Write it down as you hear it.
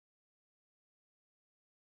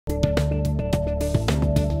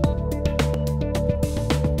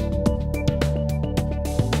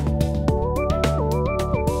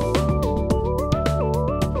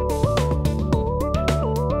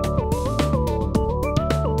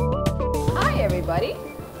everybody.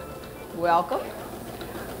 Welcome.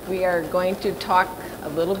 We are going to talk a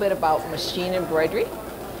little bit about machine embroidery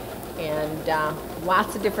and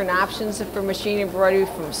lots of different options for machine embroidery,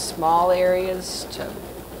 from small areas to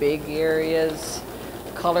big areas,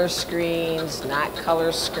 color screens, not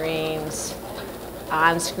color screens,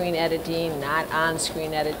 on-screen editing, not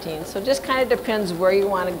on-screen editing. So it just kind of depends where you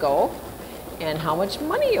want to go and how much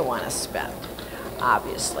money you want to spend,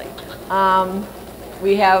 obviously.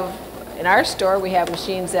 We have, in our store, we have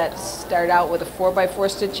machines that start out with a 4x4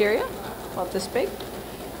 stitch area, about this big,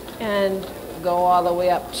 and go all the way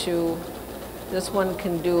up to, this one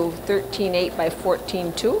can do 13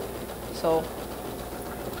 8x14 2, so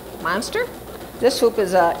monster. This hoop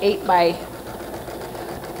is a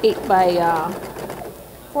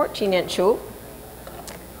 8x14 inch hoop.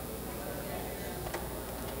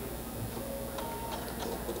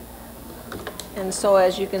 And so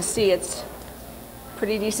as you can see, it's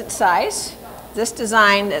pretty decent size. This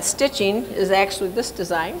design, that stitching, is actually this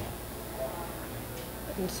design.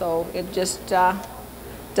 And so it just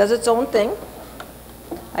does its own thing.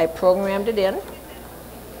 I programmed it in.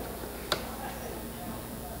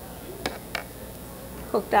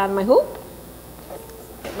 Hooked on my hoop.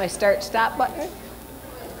 Hit my start-stop button.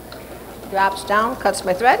 Drops down, cuts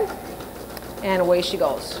my thread, and away she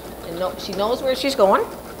goes. And she knows where she's going.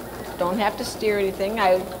 Don't have to steer anything.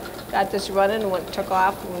 I got this running and took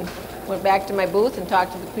off and went back to my booth and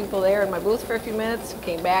talked to the people there in my booth for a few minutes,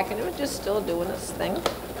 came back, and it was just still doing its thing.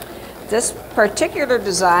 This particular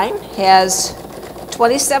design has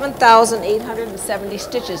 27,870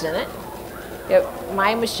 stitches in it.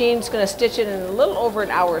 My machine's going to stitch it in a little over an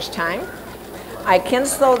hour's time. I can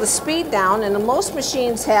slow the speed down, and most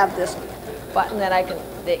machines have this button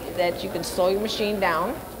that you can slow your machine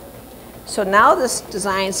down. So now this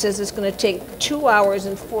design says it's going to take 2 hours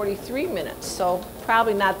and 43 minutes. So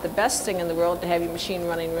probably not the best thing in the world to have your machine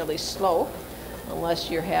running really slow,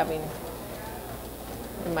 unless you're having,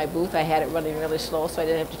 in my booth I had it running really slow so I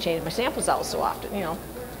didn't have to change my samples out so often, you know.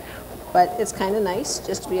 But it's kind of nice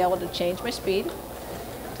just to be able to change my speed.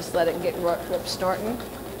 Just let it get rip snorting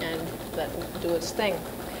and let it do its thing.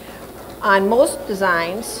 On most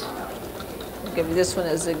designs, I'll give you this one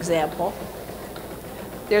as an example,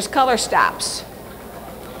 there's color stops.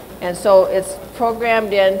 And so it's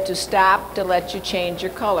programmed in to stop to let you change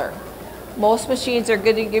your color. Most machines are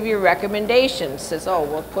going to give you recommendations. Says, oh,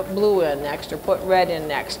 we'll put blue in next or put red in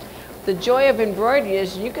next. The joy of embroidery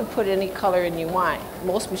is you can put any color in you want.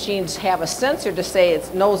 Most machines have a sensor to say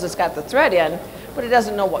it knows it's got the thread in, but it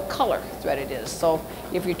doesn't know what color thread it is. So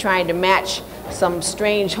if you're trying to match some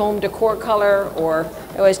strange home decor color, or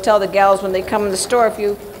I always tell the gals when they come in the store, if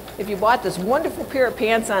you bought this wonderful pair of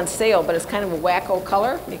pants on sale, but it's kind of a wacko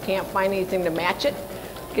color, you can't find anything to match it,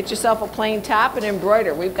 get yourself a plain top and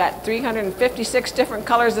embroider. We've got 356 different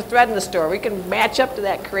colors of thread in the store. We can match up to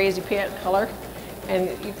that crazy pant color, and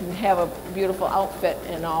you can have a beautiful outfit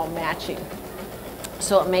and all matching.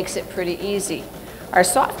 So it makes it pretty easy. Our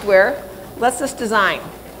software lets us design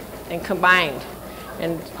and combine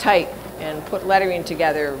and type and put lettering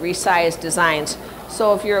together, resize designs.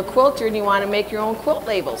 So if you're a quilter and you want to make your own quilt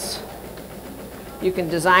labels, you can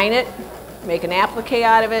design it, make an applique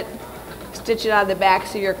out of it, stitch it on the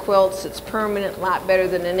backs of your quilts. It's permanent, a lot better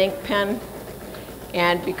than an ink pen,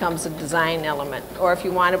 and becomes a design element. Or if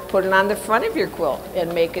you want to put it on the front of your quilt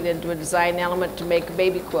and make it into a design element to make a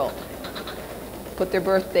baby quilt. Put their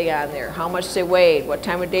birthday on there, how much they weighed, what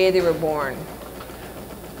time of day they were born.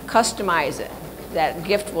 Customize it. That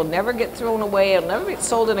gift will never get thrown away. It'll never get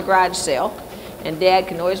sold in a garage sale. And Dad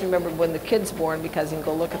can always remember when the kid's born because he can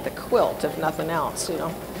go look at the quilt, if nothing else, you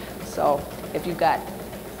know. So if you've got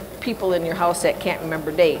people in your house that can't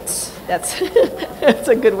remember dates, that's, that's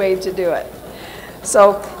a good way to do it.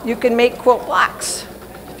 So you can make quilt blocks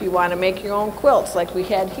if you want to make your own quilts like we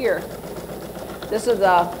had here. This is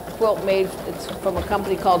a quilt made, it's from a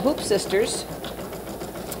company called Hoop Sisters.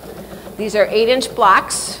 These are 8-inch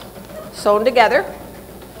blocks sewn together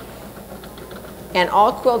and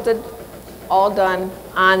all quilted, all done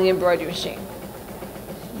on the embroidery machine.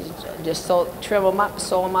 You just trim them up,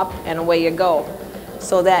 sew them up, and away you go.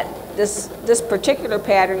 So that this particular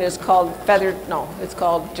pattern is called it's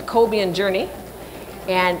called Jacobean Journey.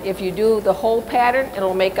 And if you do the whole pattern,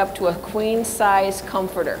 it'll make up to a queen size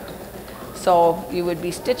comforter. So you would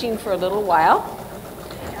be stitching for a little while,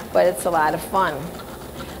 but it's a lot of fun.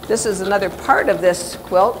 This is another part of this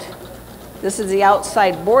quilt. This is the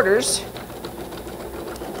outside borders.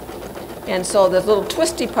 And so this little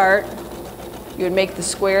twisty part, you would make the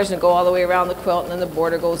squares and go all the way around the quilt, and then the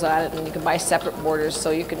border goes on it, and you can buy separate borders,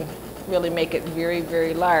 so you can really make it very,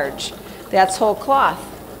 very large. That's whole cloth.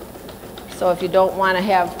 So if you don't want to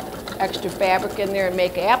have extra fabric in there and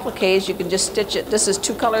make appliques, you can just stitch it. This is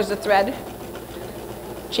 2 colors of thread.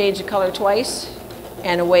 Change the color twice,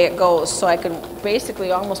 and away it goes. So I can basically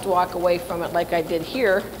almost walk away from it like I did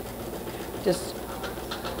here. Just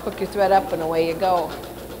hook your thread up and away you go.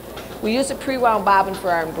 We use a pre-wound bobbin for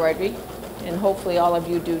our embroidery, and hopefully all of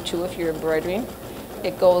you do too if you're embroidering.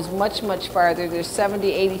 It goes much, much farther. There's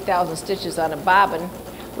 70,000, 80,000 stitches on a bobbin,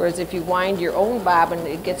 whereas if you wind your own bobbin,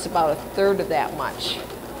 it gets about 1/3 of that much.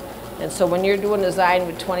 And so when you're doing a design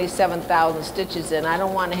with 27,000 stitches in, I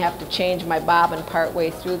don't want to have to change my bobbin part way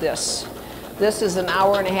through this. This is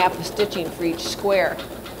 1.5 hours of stitching for each square.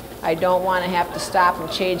 I don't want to have to stop and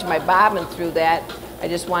change my bobbin through that. I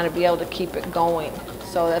just want to be able to keep it going.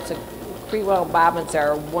 So that's a pre-wound bobbins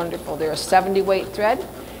are wonderful. They're a 70 weight thread,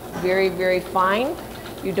 very, very fine.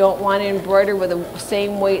 You don't want to embroider with the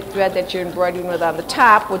same weight thread that you're embroidering with on the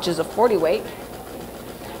top, which is a 40 weight.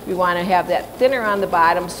 You want to have that thinner on the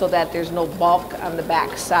bottom so that there's no bulk on the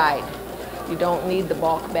back side. You don't need the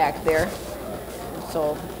bulk back there,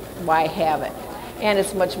 so why have it? And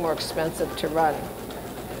it's much more expensive to run.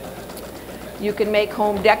 You can make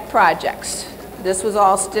home deck projects. This was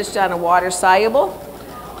all stitched on a water soluble.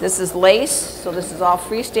 This is lace, so this is all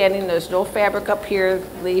freestanding. There's no fabric up here,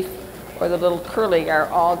 leaf, or the little curling are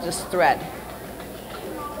all just thread.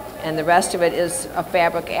 And the rest of it is a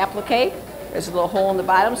fabric applique. There's a little hole in the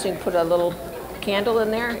bottom, so you can put a little candle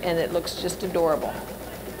in there, and it looks just adorable.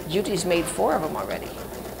 Judy's made 4 of them already.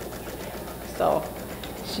 So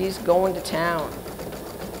she's going to town.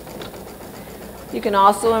 You can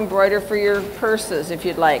also embroider for your purses if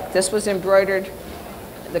you'd like. This was embroidered,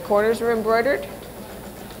 the corners were embroidered,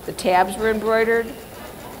 the tabs were embroidered,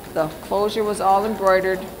 the closure was all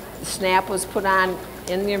embroidered, the snap was put on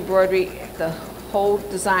in the embroidery, the whole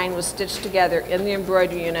design was stitched together in the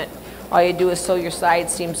embroidery unit. All you do is sew your side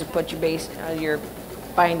seams and put your base, your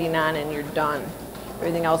binding on, and you're done.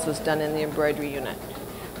 Everything else was done in the embroidery unit.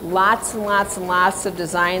 Lots and lots and lots of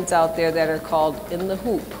designs out there that are called in the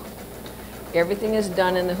hoop. Everything is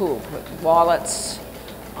done in the hoop, with wallets,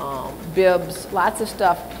 bibs, lots of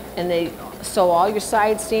stuff, and they sew all your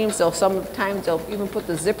side seams. So sometimes they'll even put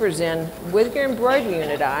the zippers in with your embroidery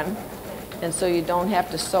unit on, and so you don't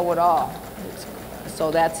have to sew it all.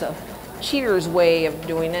 So that's a cheater's way of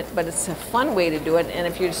doing it, but it's a fun way to do it. And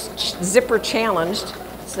if you're zipper challenged,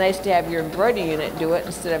 it's nice to have your embroidery unit do it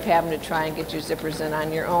instead of having to try and get your zippers in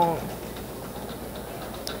on your own.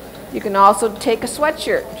 You can also take a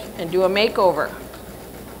sweatshirt and do a makeover.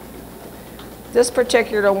 This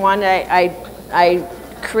particular one, I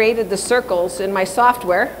created the circles in my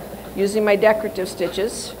software using my decorative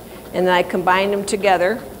stitches, and then I combined them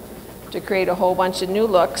together to create a whole bunch of new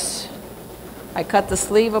looks. I cut the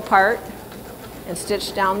sleeve apart and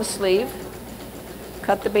stitched down the sleeve,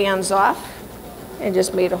 cut the bands off, and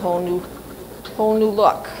just made a whole new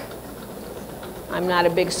look. I'm not a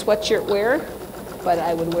big sweatshirt wearer, but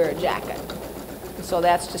I would wear a jacket. So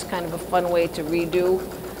that's just kind of a fun way to redo.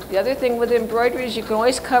 The other thing with embroidery is you can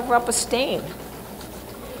always cover up a stain.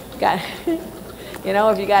 You know,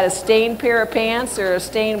 if you got a stained pair of pants or a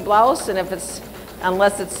stained blouse, and if it's,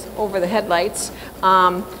 unless it's over the headlights,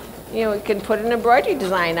 you know, you can put an embroidery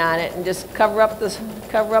design on it and just cover up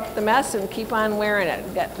the mess and keep on wearing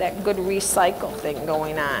it. Got that good recycle thing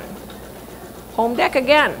going on. Home deck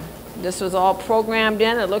again. This was all programmed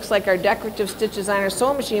in. It looks like our decorative stitches on our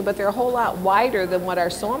sewing machine, but they're a whole lot wider than what our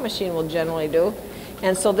sewing machine will generally do.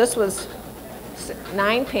 And so this was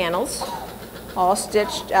 9 panels, all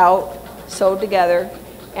stitched out, sewed together.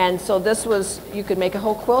 And so this was, you could make a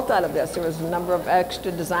whole quilt out of this. There was a number of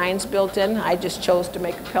extra designs built in. I just chose to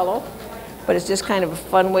make a pillow. But it's just kind of a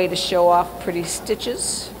fun way to show off pretty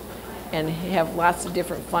stitches and have lots of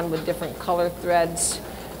different fun with different color threads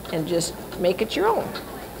and just make it your own.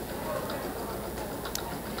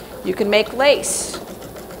 You can make lace,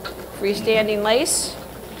 freestanding lace,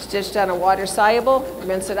 stitched on a water soluble,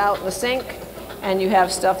 rinse it out in the sink, and you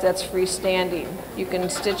have stuff that's freestanding. You can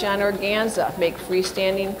stitch on organza, make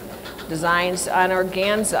freestanding designs on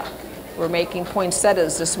organza. We're making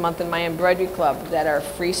poinsettias this month in my embroidery club that are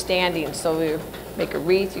freestanding. So you make a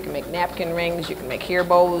wreath, you can make napkin rings, you can make hair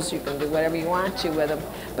bows, you can do whatever you want to with them.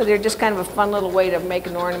 But they're just kind of a fun little way to make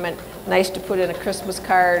an ornament, nice to put in a Christmas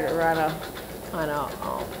card or on a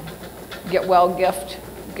get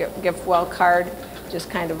well card. Just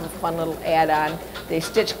kind of a fun little add-on. They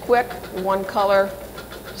stitch quick, one color,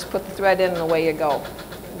 just put the thread in and away you go.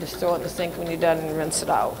 Just throw it in the sink when you're done and rinse it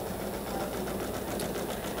out.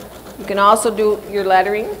 You can also do your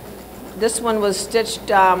lettering. This one was stitched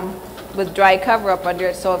with dry cover up under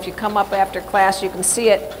it, so if you come up after class you can see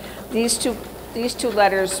it. These two these two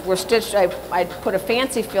letters were stitched. I put a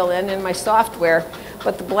fancy fill in my software,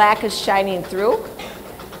 but the black is shining through.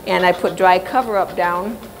 And I put dry cover up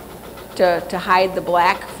down to hide the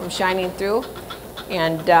black from shining through.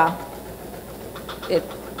 And it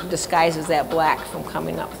disguises that black from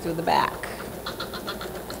coming up through the back.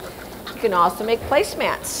 You can also make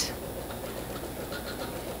placemats.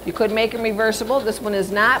 You could make them reversible. This one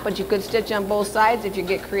is not, but you could stitch on both sides if you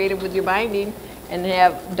get creative with your binding and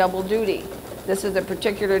have double duty. This is a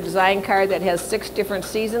particular design card that has 6 different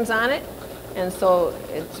seasons on it, and so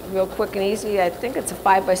it's real quick and easy. I think it's a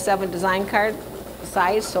 5x7 design card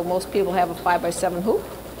size, so most people have a 5x7 hoop,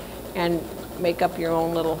 and make up your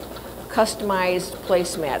own little customized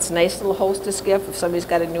placemats. Nice little hostess gift if somebody's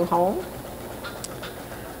got a new home.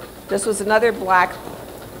 This was another block.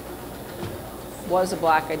 Was a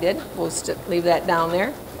block I did. We'll leave that down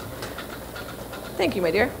there. Thank you,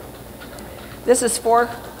 my dear. This is four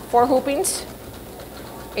hoopings,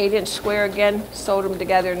 8-inch square again. Sewed them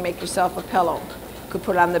together and make yourself a pillow. You could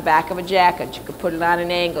put it on the back of a jacket. You could put it on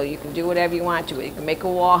an angle. You can do whatever you want to it. You can make a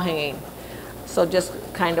wall hanging. So just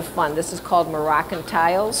kind of fun. This is called Moroccan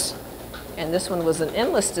tiles, and this one was an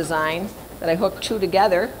endless design that I hooked 2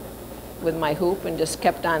 together with my hoop and just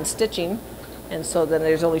kept on stitching. And so then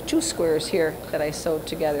there's only 2 squares here that I sewed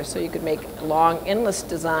together. So you could make long, endless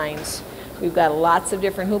designs. We've got lots of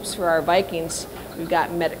different hoops for our Vikings. We've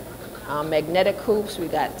got magnetic hoops. We've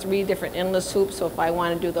got 3 different endless hoops. So if I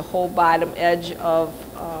want to do the whole bottom edge of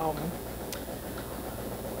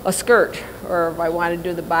a skirt, or if I want to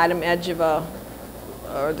do the bottom edge of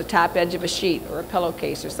or the top edge of a sheet or a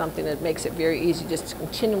pillowcase or something, that makes it very easy just to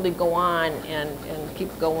continually go on and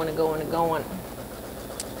keep going and going and going.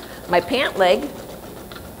 My pant leg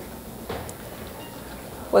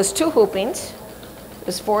was 2 hoopings. It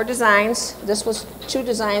was 4 designs. This was 2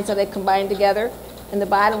 designs that I combined together, and the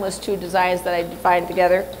bottom was 2 designs that I combined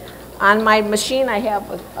together. On my machine, I have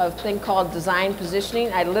a thing called design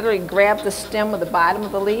positioning. I literally grab the stem of the bottom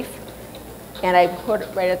of the leaf, and I put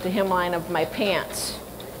it right at the hemline of my pants.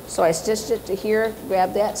 So I stitched it to here,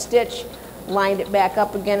 grabbed that stitch, lined it back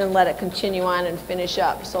up again, and let it continue on and finish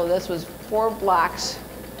up. So this was 4 blocks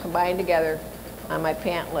combined together on my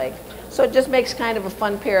pant leg. So it just makes kind of a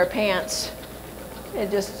fun pair of pants. It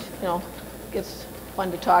just, you know, gets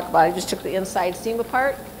fun to talk about. I just took the inside seam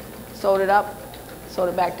apart, sewed it up, sewed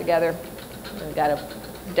it back together, and got a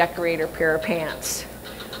decorator pair of pants.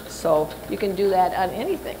 So you can do that on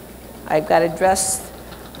anything. I've got a dress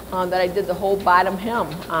that I did the whole bottom hem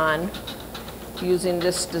on using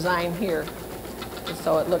this design here. And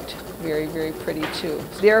so it looked very, very pretty too.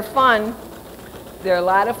 So they're fun. They're a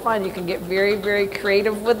lot of fun. You can get very, very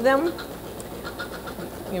creative with them.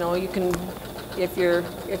 You know, you can, if you're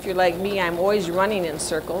like me, I'm always running in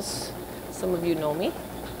circles. Some of you know me.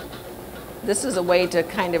 This is a way to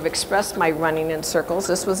kind of express my running in circles.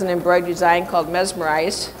 This was an embroidery design called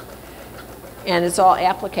Mesmerize, and it's all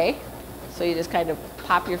applique. So you just kind of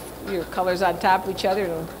pop your colors on top of each other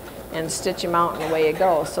and stitch them out, and away you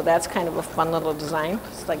go. So that's kind of a fun little design.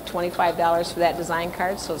 It's like $25 for that design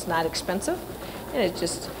card, so it's not expensive. And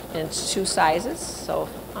it's 2 sizes, so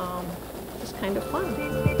it's kind of fun.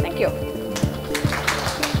 Thank you.